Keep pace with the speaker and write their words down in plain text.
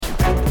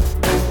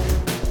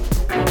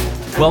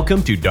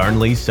Welcome to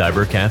Darnley's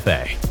Cyber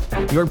Cafe,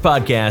 your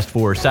podcast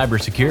for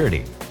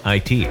cybersecurity,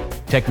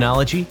 IT,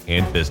 technology,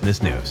 and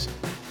business news.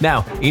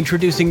 Now,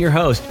 introducing your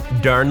host,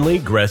 Darnley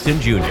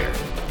Gresson Jr.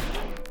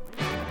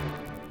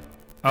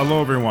 Hello,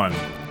 everyone.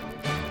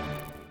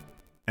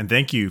 And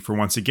thank you for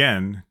once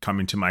again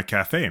coming to my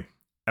cafe,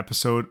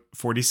 episode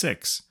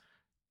 46,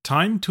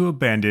 Time to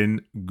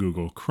Abandon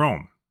Google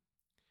Chrome.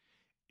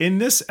 In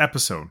this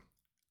episode,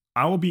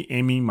 I will be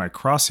aiming my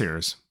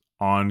crosshairs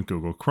on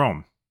Google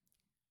Chrome.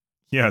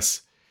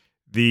 Yes,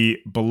 the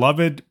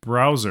beloved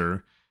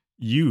browser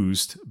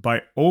used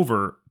by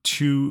over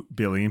 2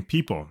 billion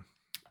people.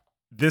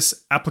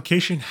 This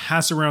application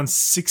has around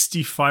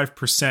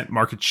 65%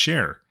 market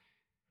share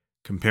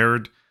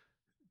compared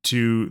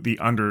to the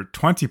under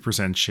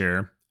 20%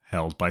 share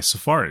held by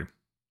Safari.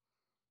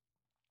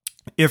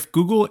 If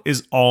Google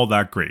is all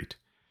that great,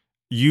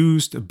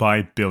 used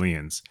by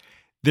billions,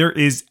 there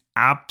is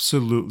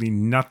absolutely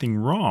nothing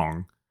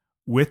wrong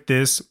with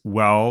this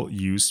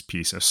well-used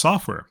piece of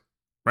software,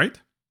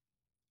 right?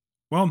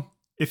 Well,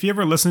 if you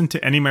ever listened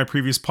to any of my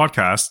previous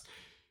podcasts,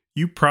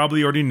 you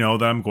probably already know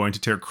that I'm going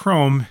to tear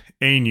Chrome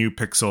a new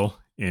pixel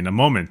in a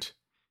moment.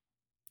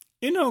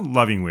 In a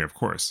loving way, of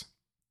course.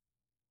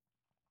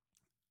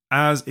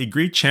 As a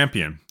great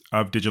champion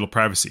of digital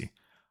privacy,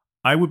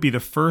 I would be the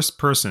first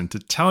person to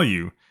tell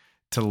you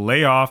to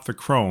lay off the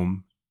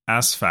Chrome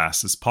as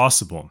fast as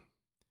possible.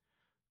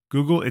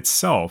 Google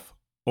itself,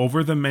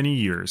 over the many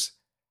years,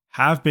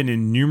 have been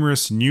in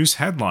numerous news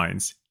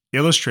headlines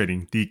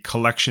illustrating the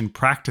collection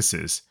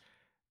practices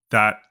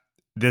that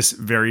this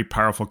very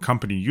powerful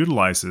company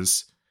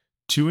utilizes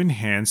to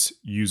enhance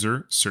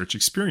user search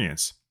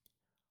experience,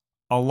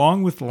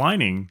 along with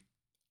lining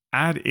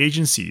ad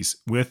agencies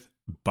with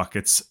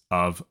buckets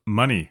of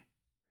money.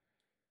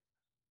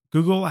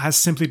 Google has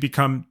simply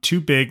become too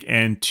big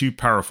and too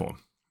powerful.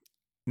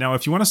 Now,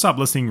 if you want to stop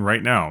listening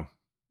right now,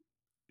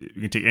 you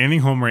can take anything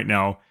home right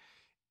now.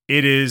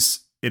 It is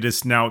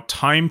now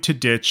time to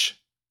ditch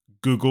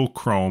Google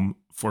Chrome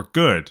for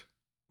good.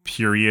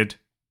 Period.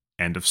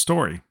 End of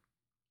story.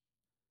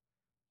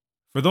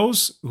 For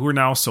those who are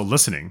now still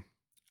listening,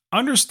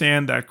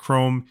 understand that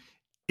Chrome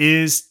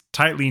is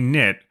tightly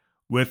knit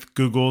with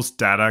Google's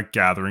data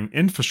gathering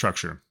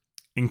infrastructure,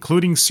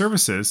 including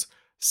services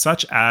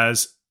such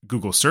as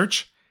Google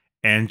Search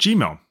and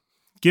Gmail.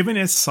 Given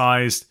its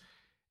size,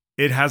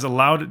 it has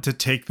allowed it to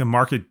take the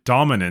market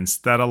dominance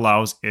that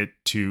allows it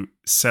to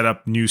set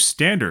up new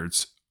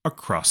standards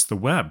across the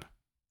web.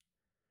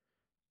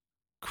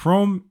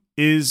 Chrome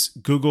is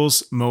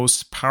Google's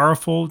most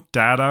powerful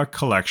data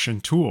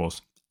collection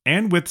tools,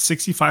 and with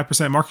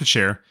 65% market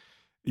share,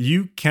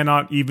 you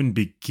cannot even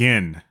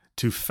begin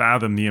to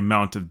fathom the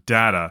amount of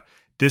data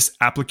this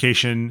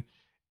application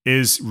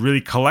is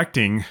really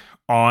collecting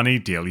on a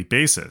daily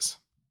basis.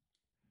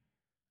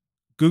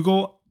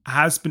 Google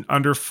has been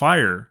under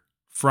fire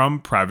from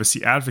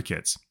privacy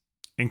advocates,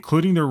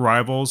 including their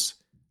rivals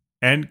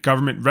and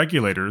government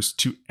regulators,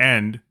 to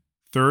end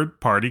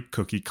third-party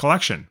cookie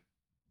collection.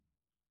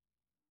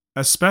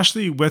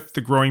 Especially with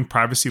the growing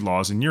privacy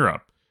laws in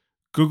Europe,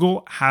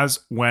 Google has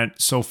went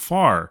so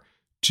far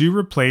to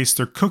replace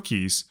their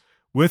cookies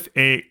with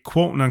a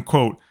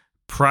quote-unquote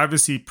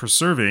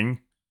privacy-preserving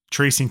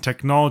tracing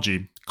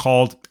technology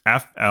called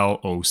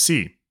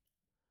FLOC,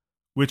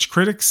 which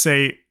critics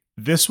say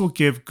this will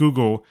give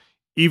Google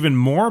even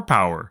more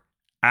power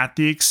at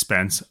the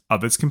expense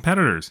of its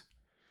competitors.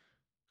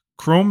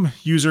 Chrome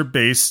user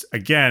base,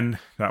 again,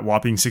 that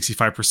whopping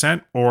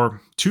 65%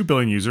 or 2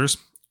 billion users,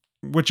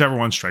 whichever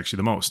one strikes you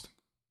the most.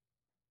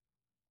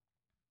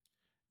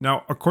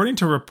 Now, according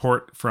to a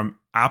report from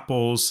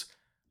Apple's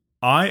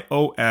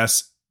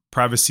iOS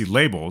privacy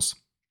labels,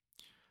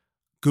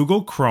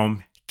 Google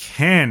Chrome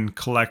can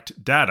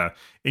collect data,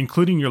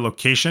 including your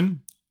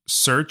location,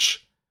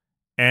 search,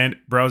 and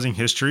browsing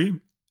history,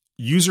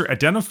 user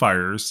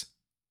identifiers,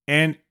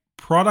 and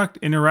product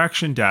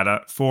interaction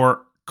data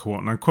for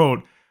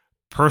quote-unquote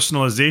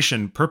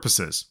personalization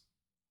purposes.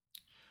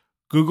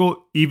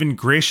 Google even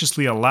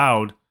graciously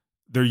allowed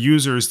their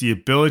users the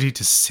ability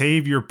to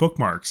save your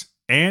bookmarks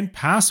and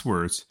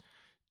passwords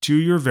to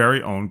your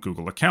very own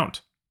Google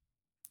account.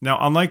 Now,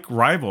 unlike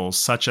rivals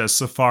such as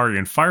Safari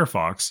and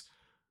Firefox,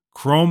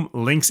 Chrome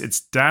links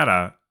its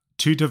data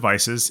to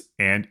devices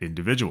and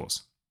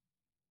individuals.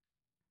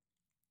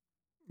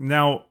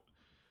 Now,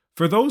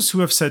 for those who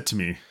have said to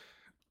me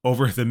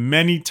over the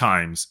many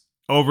times,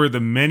 over the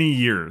many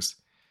years,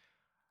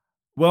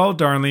 well,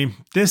 Darnley,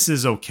 this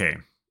is okay.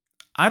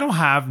 I don't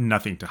have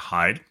nothing to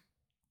hide,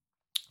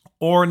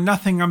 or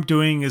nothing I'm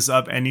doing is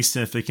of any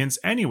significance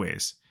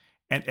anyways,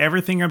 and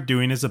everything I'm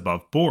doing is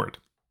above board.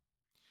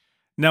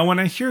 Now, when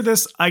I hear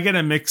this, I get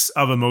a mix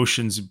of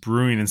emotions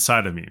brewing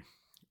inside of me,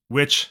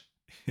 which,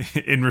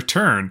 in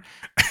return,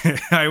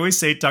 I always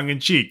say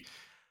tongue-in-cheek,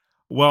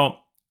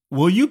 well,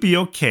 will you be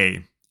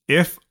okay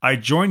if I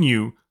join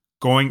you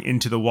going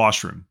into the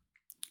washroom?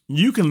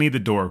 You can leave the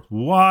door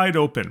wide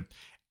open,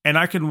 and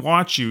I can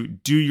watch you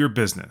do your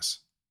business.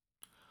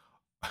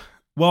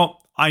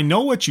 Well, I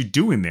know what you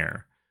do in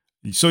there,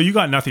 so you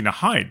got nothing to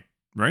hide.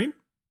 right?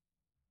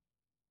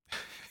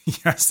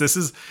 Yes, this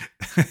is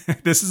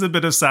this is a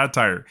bit of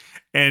satire.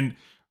 And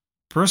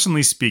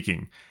personally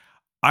speaking,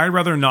 I'd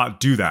rather not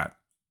do that,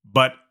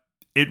 but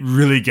it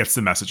really gets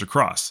the message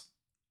across.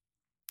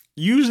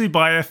 Usually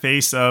by a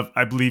face of,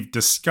 I believe,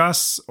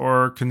 disgust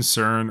or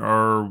concern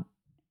or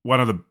one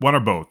or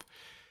both.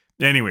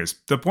 Anyways,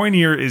 the point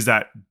here is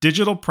that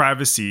digital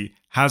privacy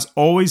has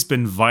always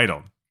been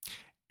vital.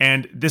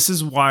 And this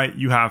is why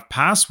you have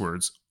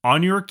passwords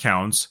on your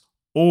accounts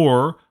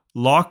or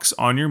locks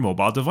on your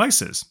mobile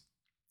devices.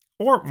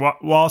 Or,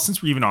 well,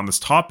 since we're even on this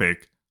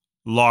topic,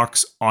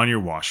 locks on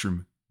your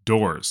washroom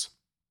doors.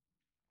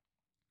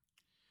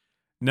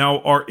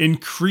 Now, our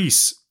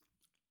increase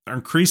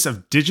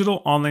of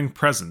digital online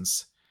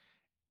presence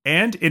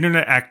and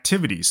internet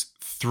activities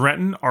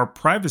threaten our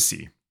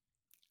privacy,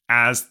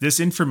 as this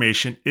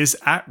information is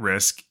at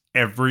risk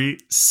every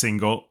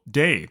single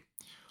day.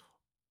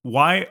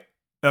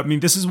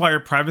 This is why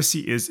our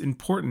privacy is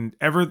important,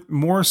 ever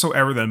more so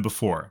ever than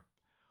before.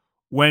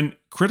 When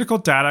critical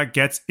data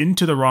gets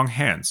into the wrong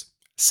hands,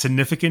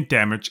 significant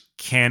damage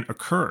can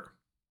occur.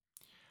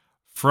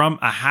 From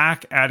a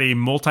hack at a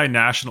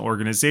multinational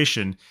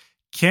organization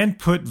can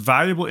put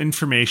valuable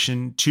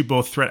information to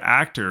both threat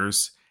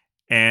actors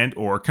and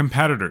or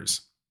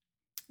competitors.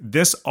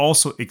 This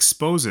also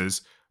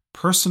exposes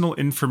personal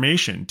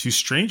information to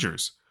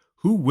strangers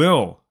who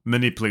will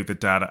manipulate the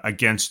data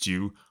against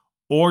you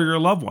or your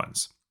loved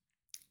ones.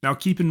 Now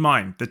keep in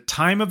mind, the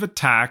time of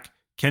attack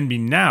can be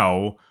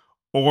now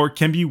or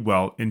can be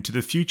well into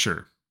the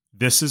future.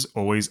 This is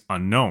always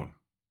unknown.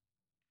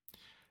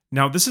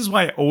 Now, this is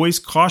why I always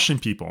caution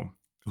people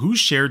who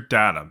share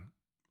data,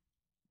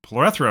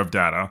 plethora of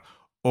data,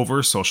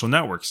 over social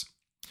networks.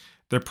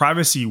 Their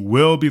privacy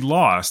will be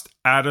lost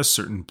at a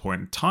certain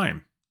point in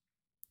time.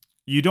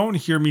 You don't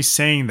hear me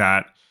saying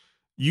that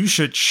you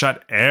should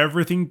shut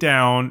everything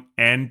down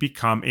and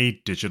become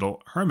a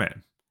digital hermit.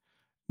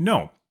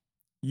 No,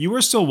 you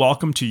are still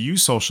welcome to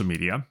use social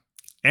media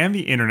and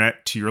the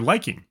internet to your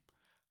liking.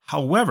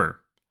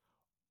 However,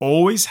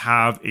 always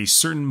have a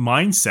certain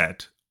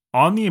mindset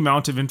on the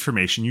amount of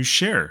information you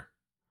share.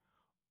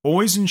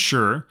 Always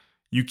ensure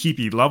you keep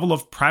a level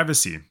of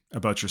privacy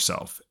about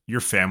yourself,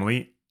 your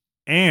family,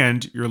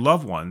 and your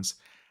loved ones,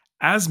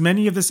 as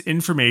many of this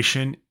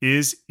information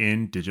is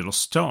in digital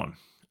stone,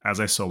 as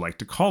I so like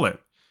to call it,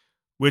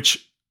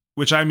 which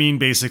I mean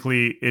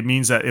basically it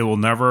means that it will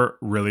never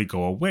really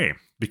go away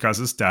because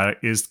this data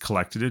is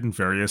collected in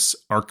various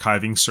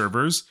archiving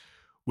servers,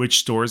 which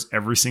stores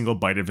every single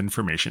byte of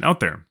information out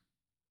there.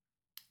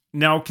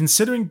 Now,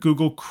 considering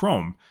Google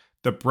Chrome,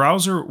 the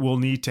browser will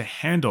need to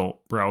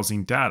handle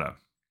browsing data.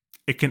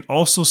 It can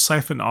also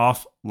siphon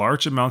off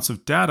large amounts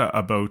of data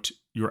about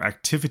your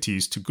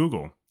activities to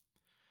Google.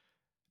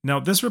 Now,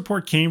 this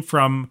report came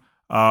from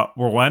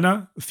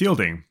Rowena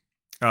Fielding,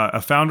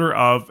 a founder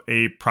of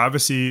a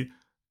privacy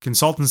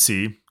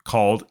consultancy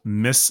called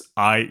Miss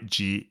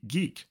IG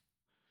Geek.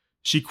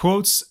 She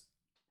quotes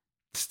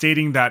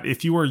stating that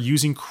if you are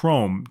using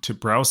Chrome to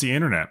browse the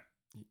internet,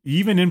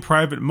 even in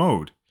private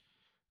mode,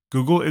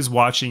 Google is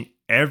watching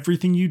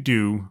everything you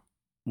do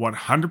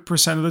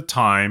 100% of the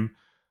time,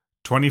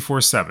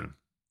 24/7.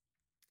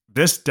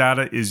 This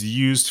data is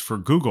used for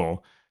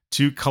Google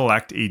to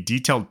collect a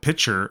detailed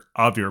picture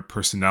of your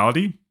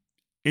personality,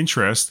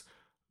 interest,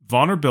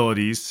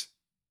 vulnerabilities,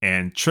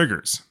 and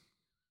triggers.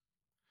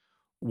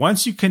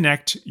 Once you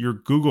connect your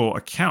Google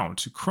account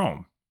to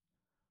Chrome,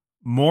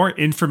 more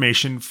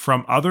information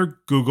from other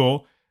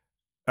Google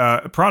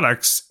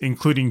products,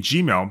 including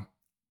Gmail,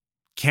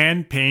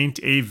 can paint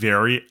a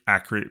very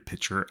accurate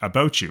picture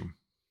about you.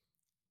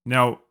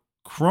 Now,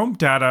 Chrome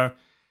data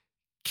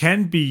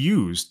can be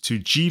used to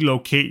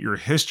geolocate your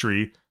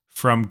history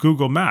from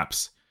Google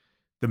Maps,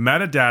 the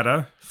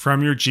metadata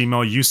from your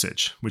Gmail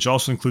usage, which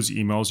also includes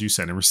emails you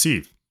send and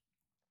receive.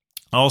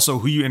 Also,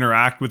 who you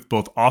interact with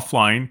both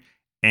offline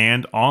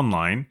and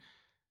online,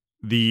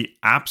 the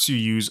apps you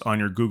use on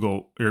your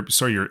Google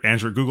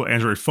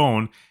Android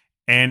phone,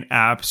 and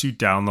apps you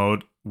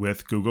download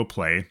with Google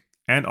Play,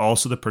 and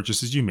also the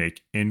purchases you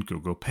make in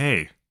Google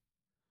Pay.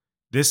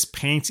 This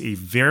paints a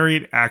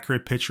very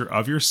accurate picture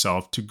of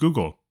yourself to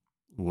Google,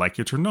 like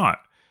it or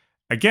not.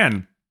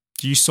 Again,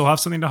 do you still have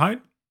something to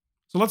hide?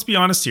 So let's be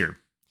honest here.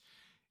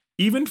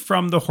 Even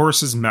from the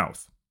horse's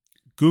mouth,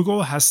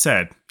 Google has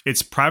said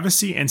its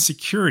privacy and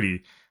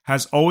security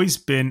has always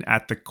been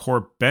at the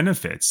core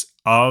benefits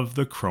of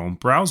the Chrome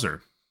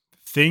browser.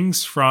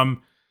 Things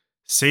from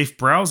safe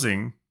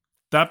browsing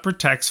that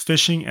protects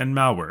phishing and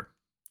malware,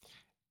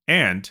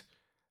 and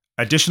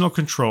additional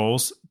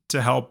controls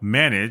to help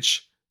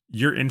manage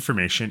your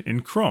information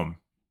in Chrome.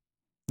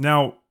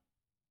 Now,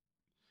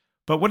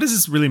 but what does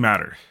this really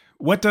matter?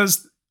 What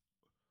does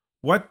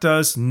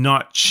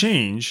not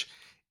change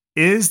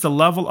is the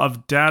level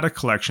of data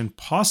collection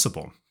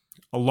possible,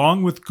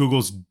 along with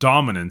Google's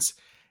dominance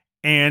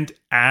and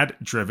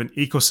ad-driven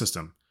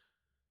ecosystem.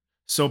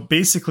 So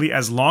basically,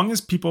 as long as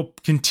people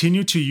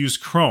continue to use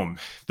Chrome,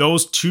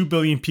 those 2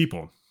 billion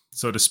people,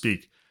 so to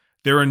speak,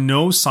 there are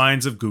no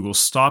signs of Google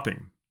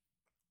stopping.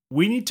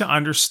 we need to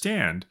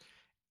understand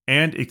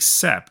and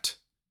accept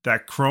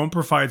that Chrome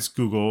provides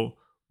Google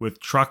with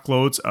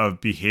truckloads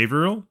of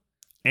behavioral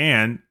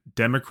and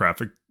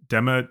demographic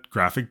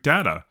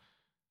data,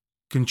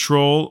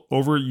 control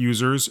over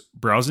users'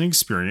 browsing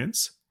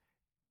experience,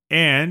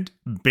 and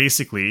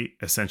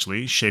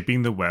essentially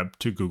shaping the web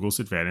to Google's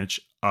advantage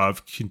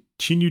of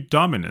continued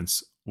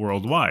dominance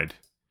worldwide.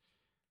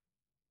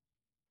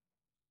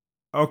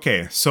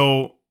 Okay,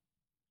 so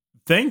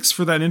thanks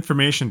for that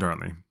information,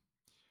 Darnley.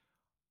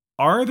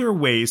 Are there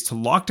ways to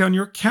lock down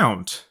your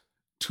account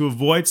to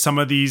avoid some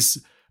of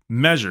these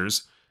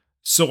measures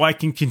so I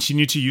can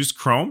continue to use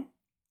Chrome?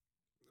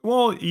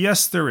 Well,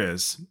 yes, there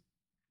is.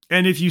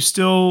 And if you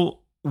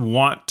still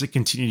want to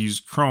continue to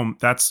use Chrome,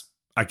 that's,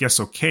 I guess,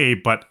 okay.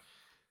 But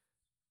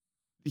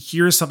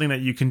here's something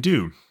that you can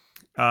do.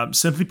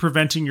 Simply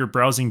preventing your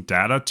browsing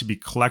data to be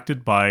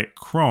collected by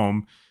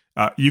Chrome,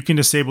 you can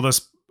disable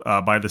this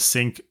by the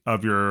sync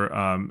of your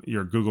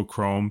Google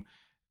Chrome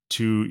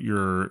to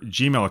your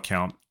Gmail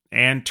account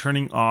and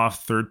turning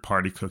off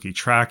third-party cookie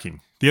tracking.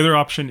 The other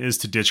option is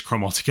to ditch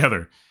Chrome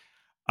altogether.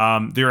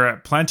 There are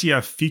plenty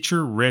of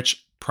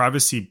feature-rich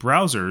privacy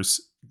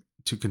browsers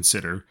to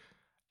consider,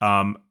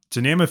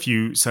 to name a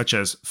few, such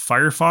as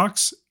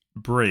Firefox,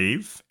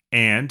 Brave,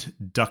 and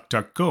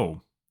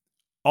DuckDuckGo,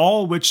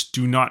 all which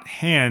do not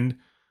hand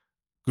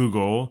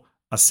Google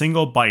a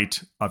single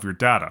byte of your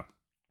data.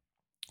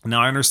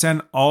 Now, I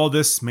understand all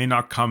this may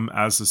not come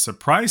as a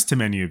surprise to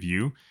many of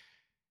you,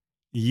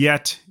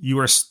 yet you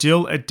are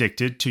still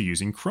addicted to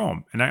using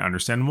Chrome, and I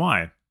understand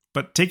why.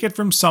 But take it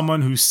from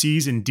someone who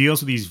sees and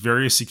deals with these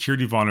various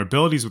security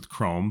vulnerabilities with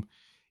Chrome,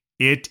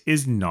 it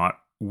is not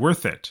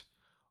worth it.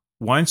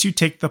 Once you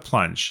take the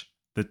plunge,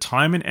 the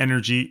time and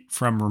energy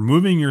from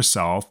removing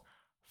yourself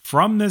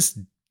from this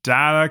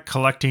data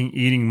collecting,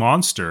 eating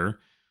monster,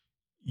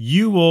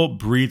 you will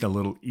breathe a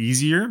little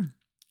easier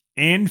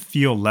and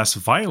feel less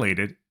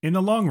violated in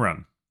the long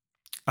run.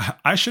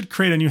 I should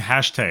create a new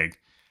hashtag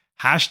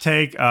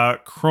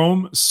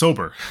Chrome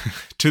Sober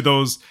to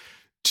those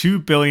 2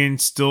 billion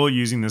still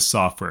using this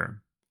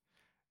software.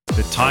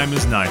 The time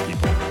is nigh,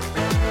 people.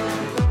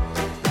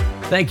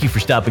 Thank you for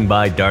stopping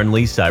by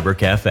Darnley Cyber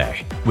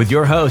Cafe with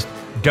your host,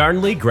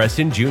 Darnley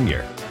Gresson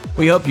Jr.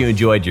 We hope you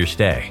enjoyed your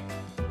stay.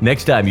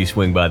 Next time you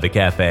swing by the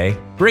cafe,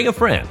 bring a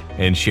friend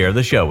and share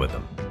the show with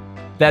them.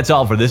 That's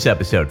all for this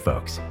episode,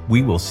 folks.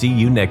 We will see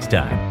you next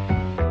time.